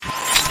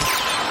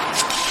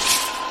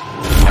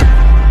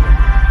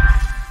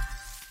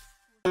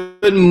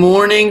Good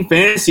morning,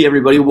 fantasy,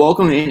 everybody.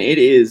 Welcome in. It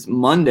is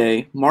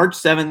Monday, March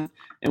 7th,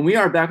 and we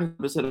are back with an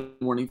episode of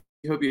the morning.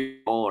 We hope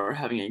you all are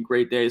having a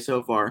great day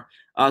so far.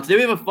 Today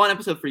we have a fun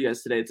episode for you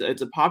guys today.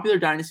 It's a popular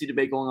dynasty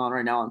debate going on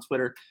right now on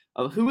Twitter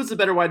of who is the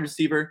better wide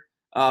receiver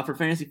for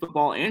fantasy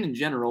football and in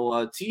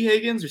general, T.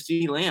 Higgins or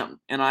CeeDee Lamb.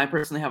 And I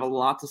personally have a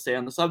lot to say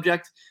on the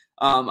subject.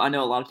 I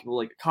know a lot of people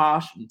like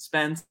Akash and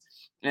Spence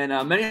and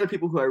many other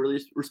people who I really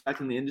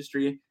respect in the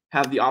industry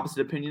have the opposite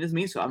opinion as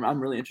me, so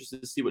I'm really interested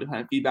to see what kind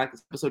of feedback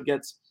this episode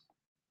gets.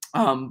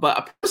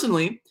 But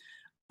personally,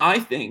 I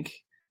think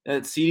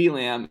that CeeDee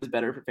Lamb is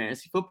better for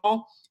fantasy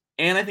football,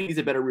 and I think he's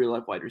a better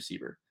real-life wide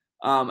receiver.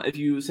 If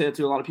you say that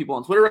to a lot of people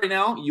on Twitter right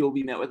now, you'll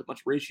be met with a bunch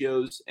of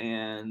ratios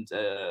and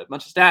a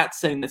bunch of stats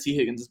saying that T.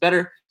 Higgins is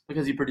better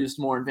because he produced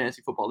more in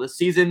fantasy football this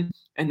season,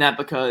 and that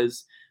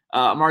because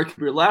Amari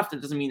Cooper left,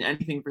 it doesn't mean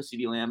anything for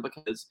CeeDee Lamb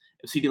because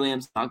if CeeDee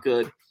Lamb's not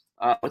good,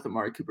 with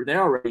Amari Cooper there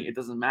already, it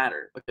doesn't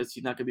matter because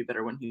he's not going to be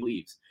better when he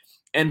leaves.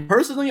 And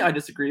personally, I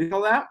disagree with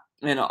all that,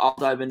 and I'll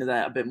dive into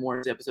that a bit more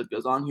as the episode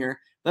goes on here.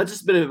 That's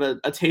just a bit of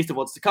a taste of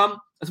what's to come.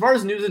 As far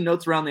as news and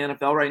notes around the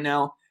NFL right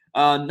now,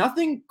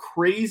 nothing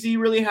crazy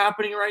really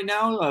happening right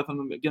now, if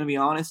I'm going to be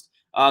honest.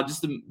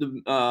 Just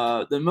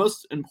the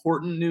most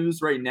important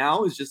news right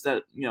now is just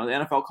that, the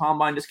NFL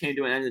Combine just came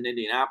to an end in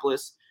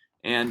Indianapolis.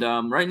 And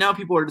right now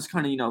people are just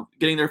kind of,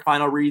 getting their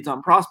final reads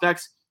on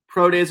prospects.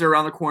 Pro days are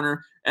around the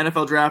corner.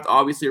 NFL draft,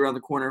 obviously, around the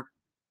corner.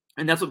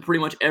 And that's what pretty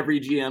much every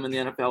GM in the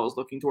NFL is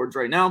looking towards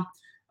right now.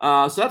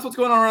 So that's what's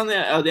going on around the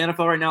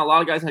NFL right now. A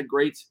lot of guys had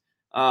great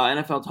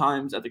NFL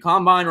times at the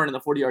Combine, running the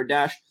 40-yard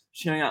dash,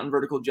 showing out in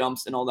vertical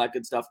jumps, and all that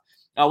good stuff.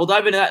 We'll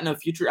dive into that in a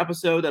future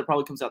episode that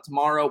probably comes out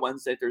tomorrow,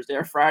 Wednesday, Thursday,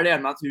 or Friday.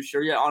 I'm not too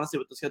sure yet, honestly,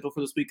 what the schedule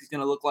for this week is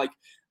going to look like.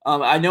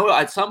 I know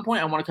at some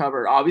point I want to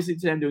cover, obviously,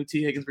 today I'm doing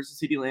T. Higgins versus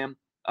CeeDee Lamb.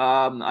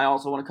 I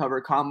also want to cover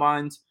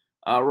combines,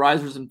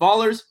 risers, and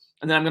fallers.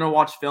 And then I'm going to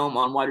watch film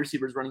on wide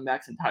receivers, running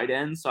backs, and tight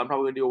ends. So I'm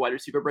probably going to do a wide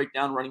receiver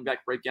breakdown, running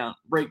back breakdown,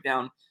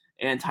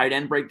 and tight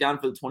end breakdown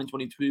for the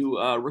 2022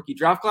 rookie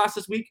draft class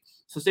this week.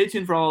 So stay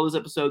tuned for all those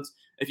episodes.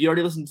 If you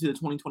already listened to the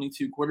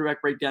 2022 quarterback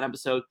breakdown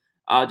episode,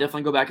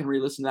 definitely go back and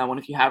re-listen to that one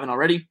if you haven't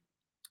already.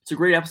 It's a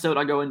great episode.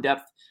 I go in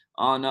depth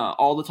on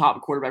all the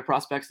top quarterback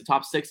prospects, the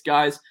top 6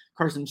 guys: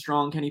 Carson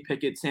Strong, Kenny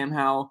Pickett, Sam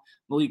Howell,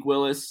 Malik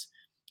Willis.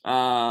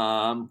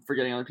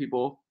 Forgetting other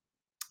people.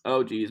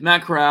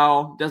 Matt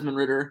Corral, Desmond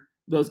Ridder.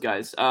 Those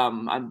guys. I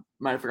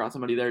might have forgot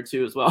somebody there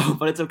too as well,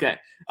 but it's okay.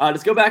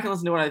 Just go back and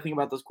listen to what I think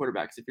about those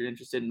quarterbacks if you're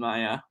interested in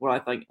my what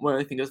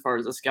I think as far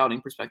as a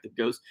scouting perspective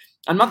goes.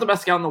 I'm not the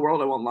best scout in the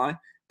world, I won't lie,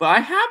 but I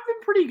have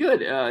been pretty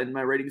good in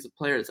my ratings of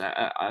players.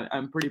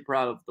 I'm pretty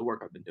proud of the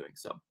work I've been doing.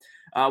 So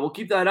we'll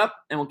keep that up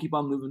and we'll keep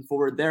on moving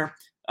forward there.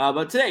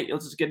 But today,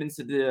 let's just get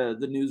into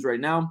the news right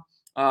now.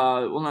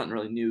 Well, not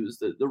really news.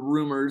 The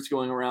rumors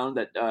going around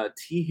that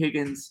T.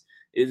 Higgins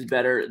is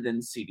better than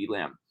CeeDee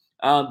Lamb.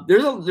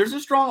 There's a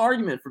strong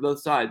argument for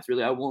both sides,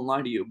 really. I won't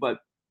lie to you, but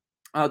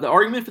the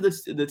argument for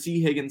the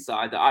T. Higgins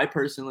side that I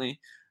personally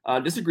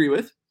disagree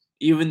with,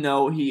 even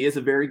though he is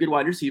a very good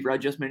wide receiver, I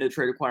just made a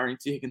trade acquiring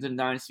T. Higgins in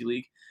Dynasty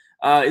League,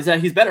 is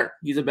that he's better.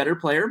 He's a better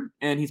player,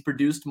 and he's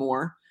produced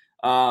more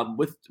than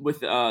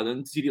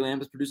CeeDee Lamb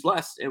has produced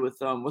less, and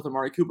with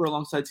Amari Cooper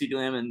alongside CeeDee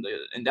Lamb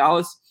in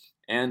Dallas,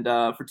 and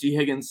for T.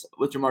 Higgins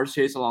with Ja'Marr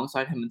Chase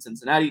alongside him in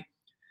Cincinnati.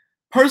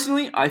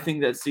 Personally, I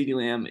think that CeeDee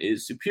Lamb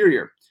is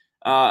superior.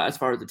 As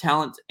far as the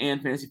talent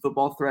and fantasy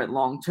football threat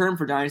long-term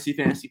for Dynasty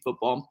Fantasy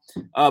Football.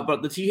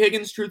 But the T.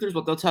 Higgins truthers,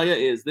 what they'll tell you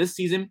is this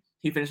season,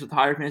 he finished with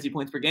higher fantasy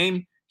points per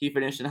game. He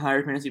finished in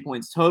higher fantasy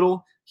points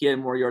total. He had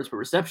more yards per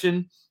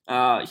reception.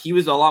 He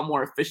was a lot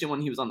more efficient when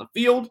he was on the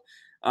field.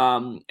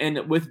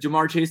 And with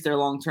Ja'Marr Chase there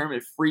long-term,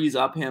 it frees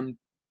up him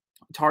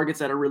targets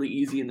that are really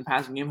easy in the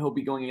passing game. He'll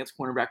be going against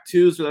cornerback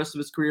 2s for the rest of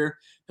his career.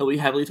 He'll be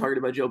heavily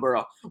targeted by Joe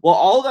Burrow. Well,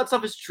 all of that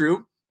stuff is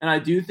true. And I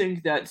do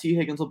think that T.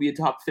 Higgins will be a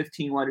top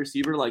 15 wide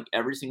receiver like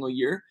every single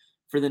year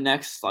for the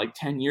next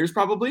 10 years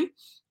probably.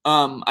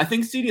 I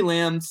think CeeDee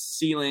Lamb's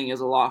ceiling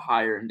is a lot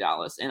higher in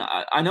Dallas. And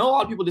I know a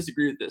lot of people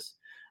disagree with this.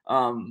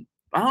 I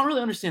don't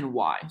really understand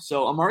why.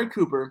 So Amari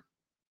Cooper,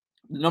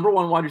 the number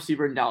 1 wide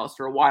receiver in Dallas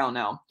for a while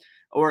now,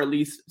 or at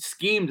least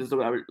schemed as the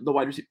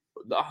wide receiver,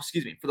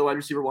 for the wide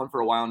receiver 1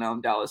 for a while now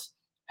in Dallas,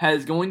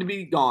 is going to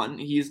be gone.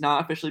 He's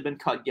not officially been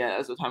cut yet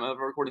as of the time of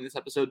recording this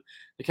episode.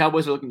 The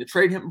Cowboys are looking to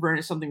trade him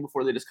for something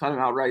before they just cut him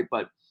outright,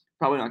 but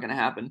probably not going to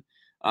happen.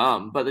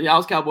 But the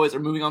Dallas Cowboys are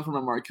moving on from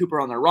Amari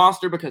Cooper on their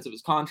roster because of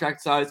his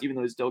contract size, even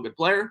though he's still a good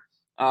player,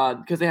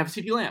 because they have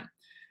CeeDee Lamb.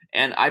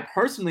 And I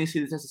personally see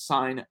this as a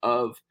sign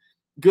of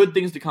good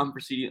things to come for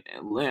CeeDee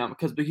Lamb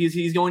because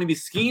he's going to be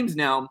schemed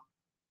now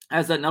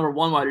as that number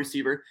 1 wide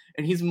receiver,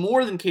 and he's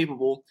more than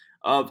capable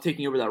of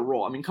taking over that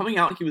role. I mean, coming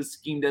out, he was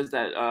schemed as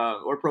that,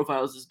 or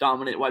profiled as this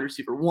dominant wide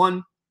receiver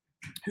 1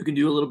 who can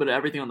do a little bit of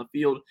everything on the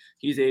field.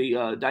 He's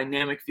a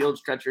dynamic field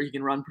stretcher. He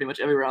can run pretty much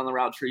everywhere on the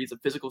route tree. He's a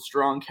physical,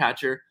 strong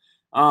catcher.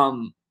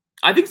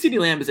 I think CeeDee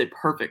Lamb is a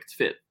perfect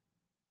fit,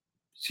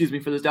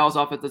 for this Dallas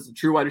offense. That's a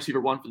true wide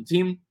receiver 1 for the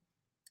team.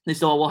 They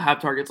still will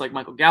have targets like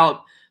Michael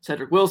Gallup,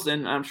 Cedric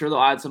Wilson. I'm sure they'll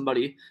add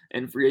somebody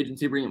in free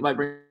agency by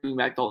bringing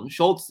back Dalton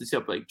Schultz. They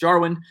still have Blake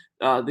Jarwin.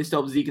 They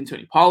still have Zeke and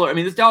Tony Pollard. I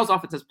mean, this Dallas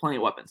offense has plenty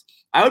of weapons.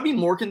 I would be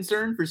more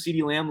concerned for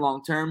CeeDee Lamb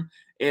long term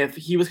if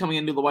he was coming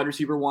into the wide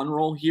receiver one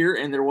role here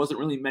and there wasn't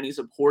really many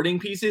supporting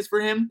pieces for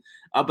him.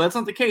 But that's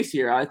not the case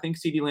here. I think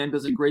CeeDee Lamb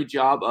does a great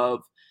job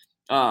of,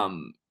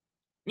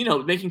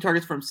 making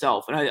targets for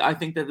himself. And I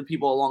think that the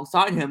people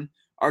alongside him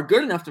are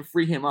good enough to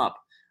free him up.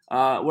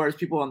 Whereas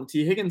people on the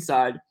T. Higgins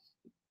side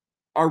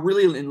are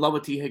really in love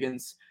with T.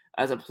 Higgins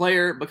as a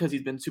player because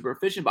he's been super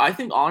efficient. But I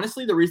think,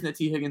 honestly, the reason that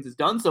T. Higgins has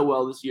done so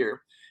well this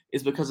year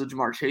is because of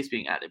Ja'Marr Chase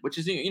being added, which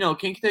is,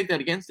 can't take that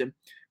against him.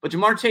 But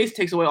Ja'Marr Chase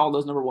takes away all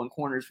those number one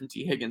corners from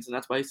T. Higgins, and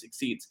that's why he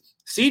succeeds.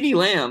 CeeDee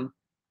Lamb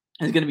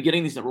is going to be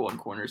getting these number one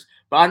corners,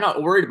 but I'm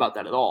not worried about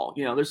that at all.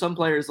 There's some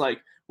players like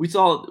we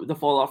saw the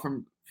fall off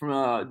from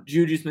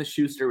Juju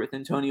Smith-Schuster with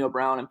Antonio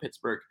Brown in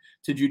Pittsburgh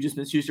to Juju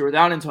Smith-Schuster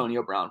without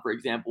Antonio Brown, for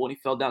example, when he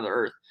fell down to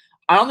earth.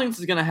 I don't think this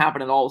is going to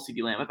happen at all with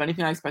CeeDee Lamb. If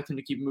anything, I expect him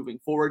to keep moving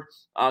forward,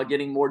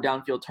 getting more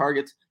downfield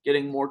targets,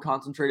 getting more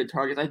concentrated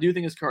targets. I do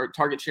think his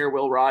target share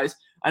will rise.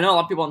 I know a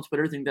lot of people on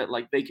Twitter think that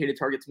vacated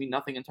targets mean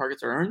nothing and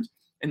targets are earned.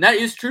 And that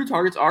is true.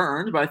 Targets are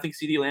earned, but I think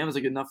CeeDee Lamb is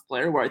a good enough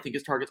player where I think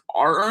his targets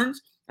are earned.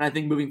 And I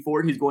think moving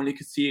forward, he's going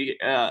to see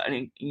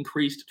an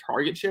increased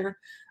target share.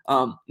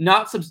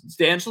 Not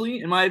substantially,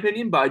 in my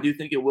opinion, but I do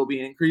think it will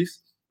be an increase.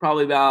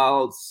 Probably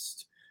about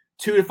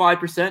 2 to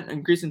 5%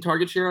 increase in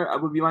target share,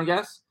 would be my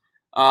guess.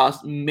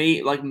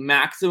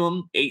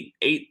 Maximum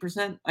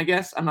 8%, I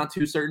guess. I'm not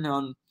too certain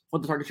on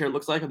what the target share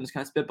looks like. I'm just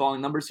kind of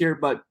spitballing numbers here,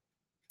 but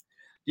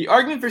the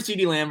argument for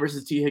CeeDee Lamb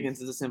versus T.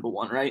 Higgins is a simple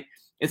one, right?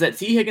 Is that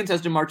T. Higgins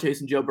has Ja'Marr Chase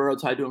and Joe Burrow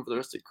tied to him for the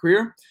rest of his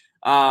career.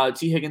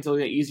 T. Higgins will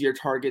get easier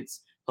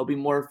targets. He'll be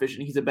more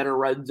efficient. He's a better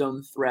red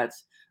zone threat.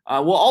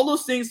 All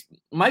those things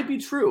might be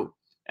true,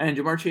 and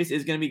Ja'Marr Chase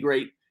is going to be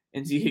great,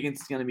 and T.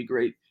 Higgins is going to be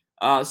great.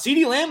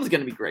 CeeDee Lamb is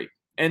going to be great,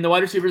 and the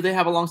wide receivers they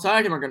have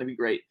alongside him are going to be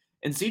great.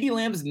 And CeeDee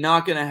Lamb is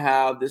not going to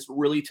have this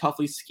really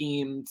toughly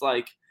schemed,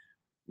 I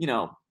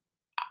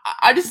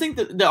just think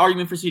that the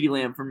argument for CeeDee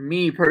Lamb, for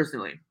me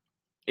personally,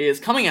 is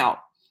coming out.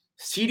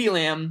 CeeDee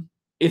Lamb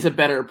is a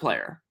better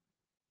player.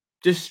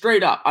 Just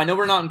straight up. I know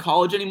we're not in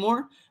college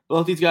anymore.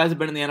 Both these guys have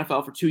been in the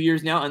NFL for 2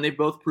 years now, and they've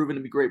both proven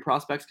to be great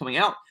prospects coming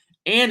out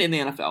and in the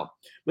NFL.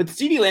 But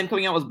CeeDee Lamb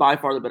coming out was by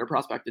far the better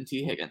prospect than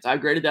T. Higgins. I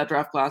graded that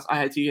draft class. I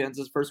had T. Higgins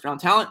as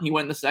first-round talent. He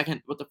went in the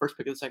second with the first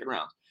pick of the second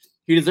round.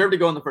 He deserved to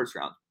go in the first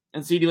round.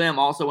 And CeeDee Lamb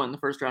also went in the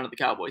first round of the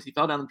Cowboys. He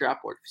fell down the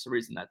draft board for some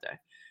reason that day.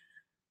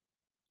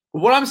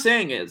 But what I'm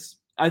saying is,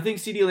 I think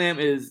CeeDee Lamb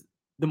is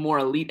the more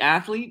elite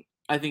athlete.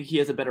 I think he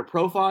has a better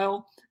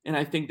profile. And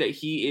I think that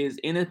he is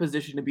in a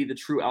position to be the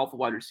true alpha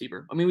wide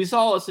receiver. I mean, we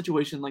saw a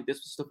situation like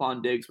this with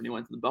Stephon Diggs when he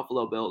went to the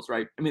Buffalo Bills,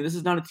 right? I mean, this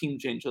is not a team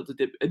change, so it's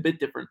a bit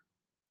different.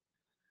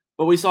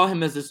 But we saw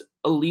him as this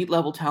elite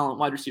level talent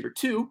wide receiver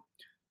too,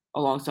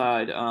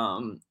 alongside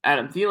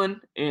Adam Thielen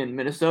in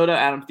Minnesota,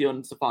 Adam Thielen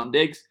and Stephon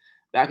Diggs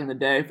back in the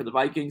day for the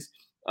Vikings.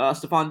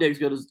 Stephon Diggs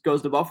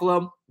goes to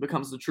Buffalo,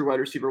 becomes the true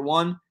wide receiver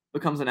one,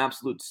 becomes an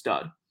absolute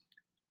stud.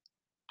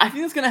 I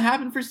think that's going to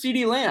happen for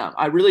CeeDee Lamb.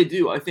 I really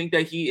do. I think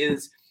that he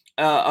is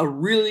a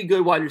really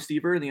good wide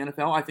receiver in the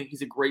NFL. I think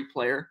he's a great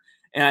player,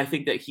 and I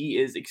think that he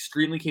is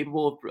extremely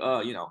capable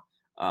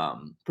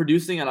of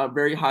producing at a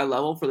very high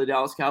level for the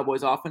Dallas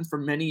Cowboys offense for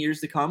many years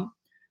to come.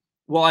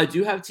 While I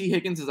do have T.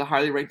 Higgins as a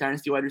highly ranked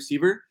dynasty wide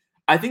receiver,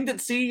 I think that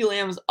CeeDee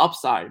Lamb's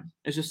upside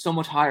is just so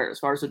much higher as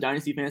far as the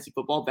dynasty fantasy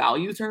football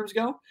value terms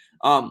go.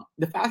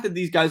 The fact that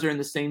these guys are in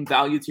the same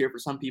value tier for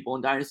some people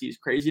in dynasty is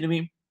crazy to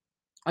me.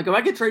 Like if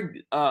I could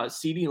trade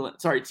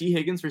T.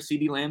 Higgins for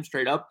CeeDee Lamb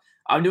straight up,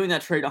 I'm doing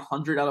that trade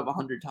 100 out of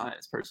 100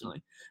 times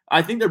personally.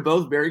 I think they're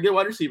both very good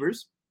wide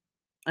receivers,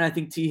 and I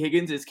think T.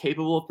 Higgins is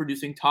capable of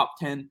producing top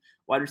 10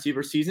 wide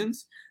receiver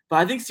seasons. But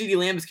I think CeeDee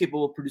Lamb is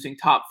capable of producing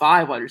top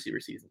 5 wide receiver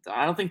seasons.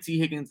 I don't think T.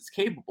 Higgins is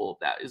capable of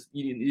that,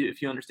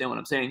 if you understand what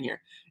I'm saying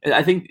here.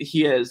 I think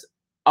he has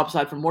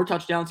upside for more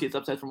touchdowns. He has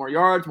upside for more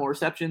yards, more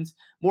receptions,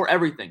 more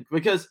everything.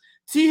 Because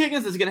T.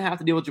 Higgins is going to have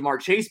to deal with Ja'Marr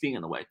Chase being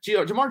in the way.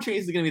 Ja'Marr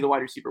Chase is going to be the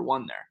wide receiver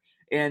one there.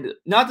 And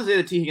not to say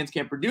that T. Higgins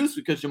can't produce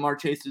because Ja'Marr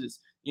Chase is,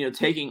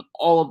 taking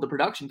all of the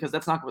production, because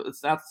that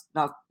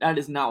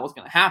is not what's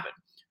going to happen.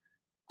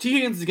 T.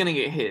 Higgins is going to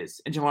get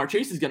his, and Ja'Marr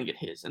Chase is going to get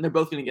his, and they're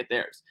both going to get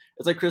theirs.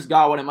 It's like Chris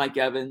Godwin and Mike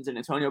Evans and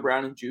Antonio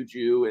Brown and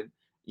Juju and,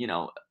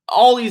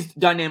 all these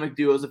dynamic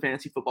duos of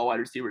fantasy football wide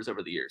receivers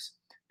over the years.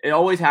 It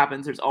always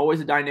happens. There's always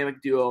a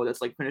dynamic duo that's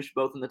finished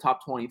both in the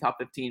top 20, top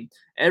 15.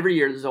 Every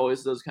year there's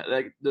always those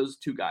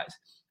two guys.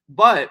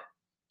 But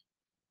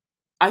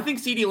I think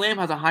CeeDee Lamb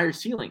has a higher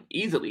ceiling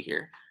easily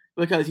here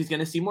because he's going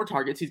to see more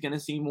targets. He's going to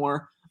see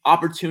more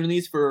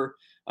opportunities for,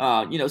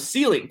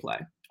 ceiling play.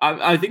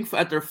 I think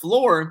at their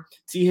floor,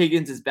 T.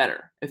 Higgins is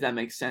better, if that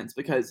makes sense,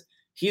 because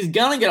he's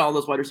going to get all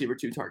those wide receiver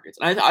 2 targets.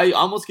 And I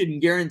almost can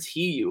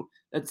guarantee you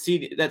that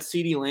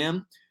CeeDee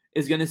Lamb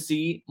is going to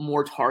see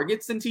more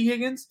targets than T.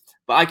 Higgins,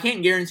 but I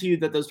can't guarantee you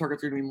that those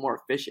targets are going to be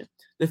more efficient.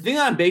 The thing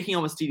that I'm banking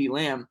on with CeeDee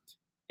Lamb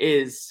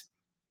is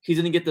he's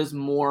going to get those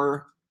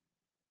more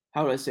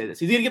how do I say this?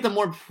 He's going to get the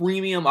more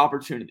premium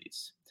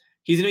opportunities.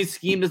 He's going to be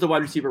schemed as the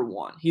wide receiver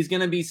 1. He's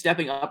going to be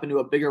stepping up into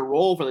a bigger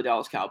role for the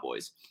Dallas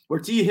Cowboys, where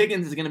T.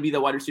 Higgins is going to be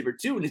the wide receiver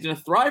 2, and he's going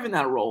to thrive in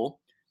that role.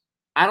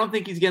 I don't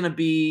think he's going to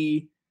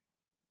be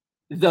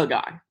the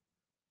guy.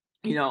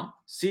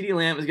 CeeDee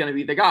Lamb is going to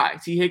be the guy.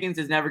 T. Higgins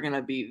is never going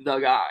to be the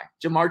guy.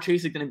 Jamar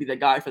Chase is going to be the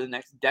guy for the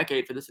next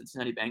decade for the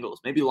Cincinnati Bengals,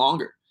 maybe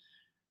longer.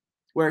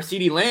 Where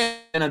CeeDee Lamb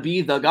is going to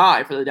be the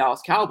guy for the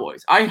Dallas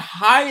Cowboys. I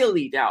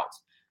highly doubt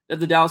that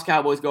the Dallas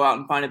Cowboys go out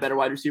and find a better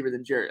wide receiver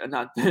than Jerry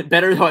Jones, a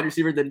better wide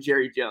receiver than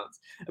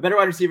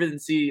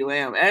CeeDee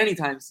Lamb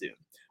anytime soon.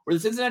 Where the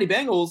Cincinnati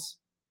Bengals,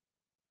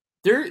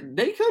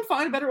 they could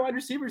find better wide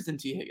receivers than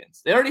T.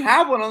 Higgins. They already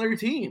have one on their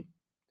team.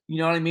 You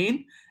know what I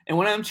mean? And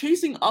when I'm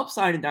chasing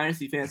upside in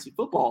Dynasty Fantasy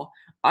Football,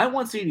 I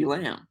want CeeDee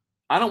Lamb.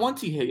 I don't want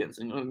T. Higgins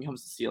when it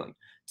comes to ceiling.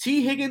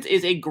 T. Higgins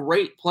is a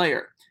great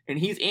player, and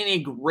he's in a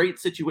great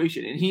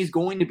situation, and he's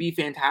going to be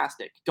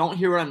fantastic. Don't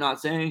hear what I'm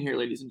not saying here,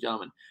 ladies and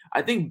gentlemen.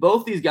 I think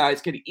both these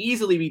guys could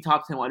easily be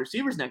top 10 wide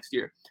receivers next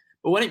year.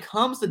 But when it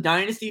comes to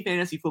Dynasty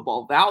Fantasy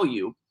Football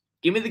value,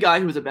 give me the guy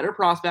who is a better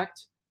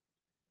prospect,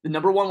 the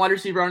number 1 wide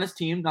receiver on his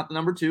team, not the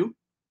number 2,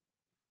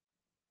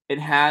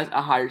 and has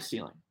a higher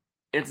ceiling.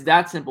 It's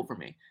that simple for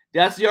me.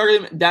 That's the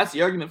argument. That's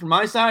the argument from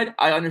my side.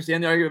 I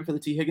understand the argument for the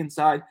T. Higgins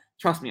side.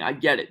 Trust me, I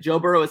get it. Joe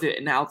Burrow is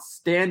an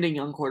outstanding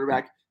young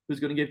quarterback who's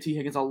going to give T.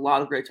 Higgins a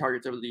lot of great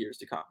targets over the years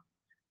to come.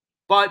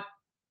 But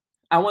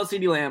I want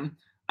CeeDee Lamb.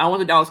 I want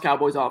the Dallas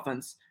Cowboys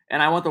offense,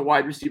 and I want the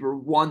wide receiver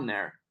 1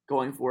 there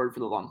going forward for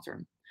the long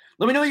term.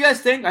 Let me know what you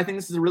guys think. I think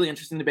this is a really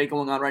interesting debate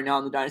going on right now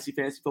in the Dynasty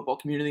Fantasy Football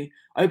community.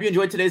 I hope you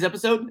enjoyed today's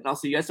episode, and I'll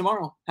see you guys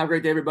tomorrow. Have a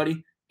great day,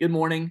 everybody. Good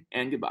morning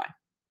and goodbye.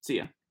 See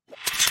ya.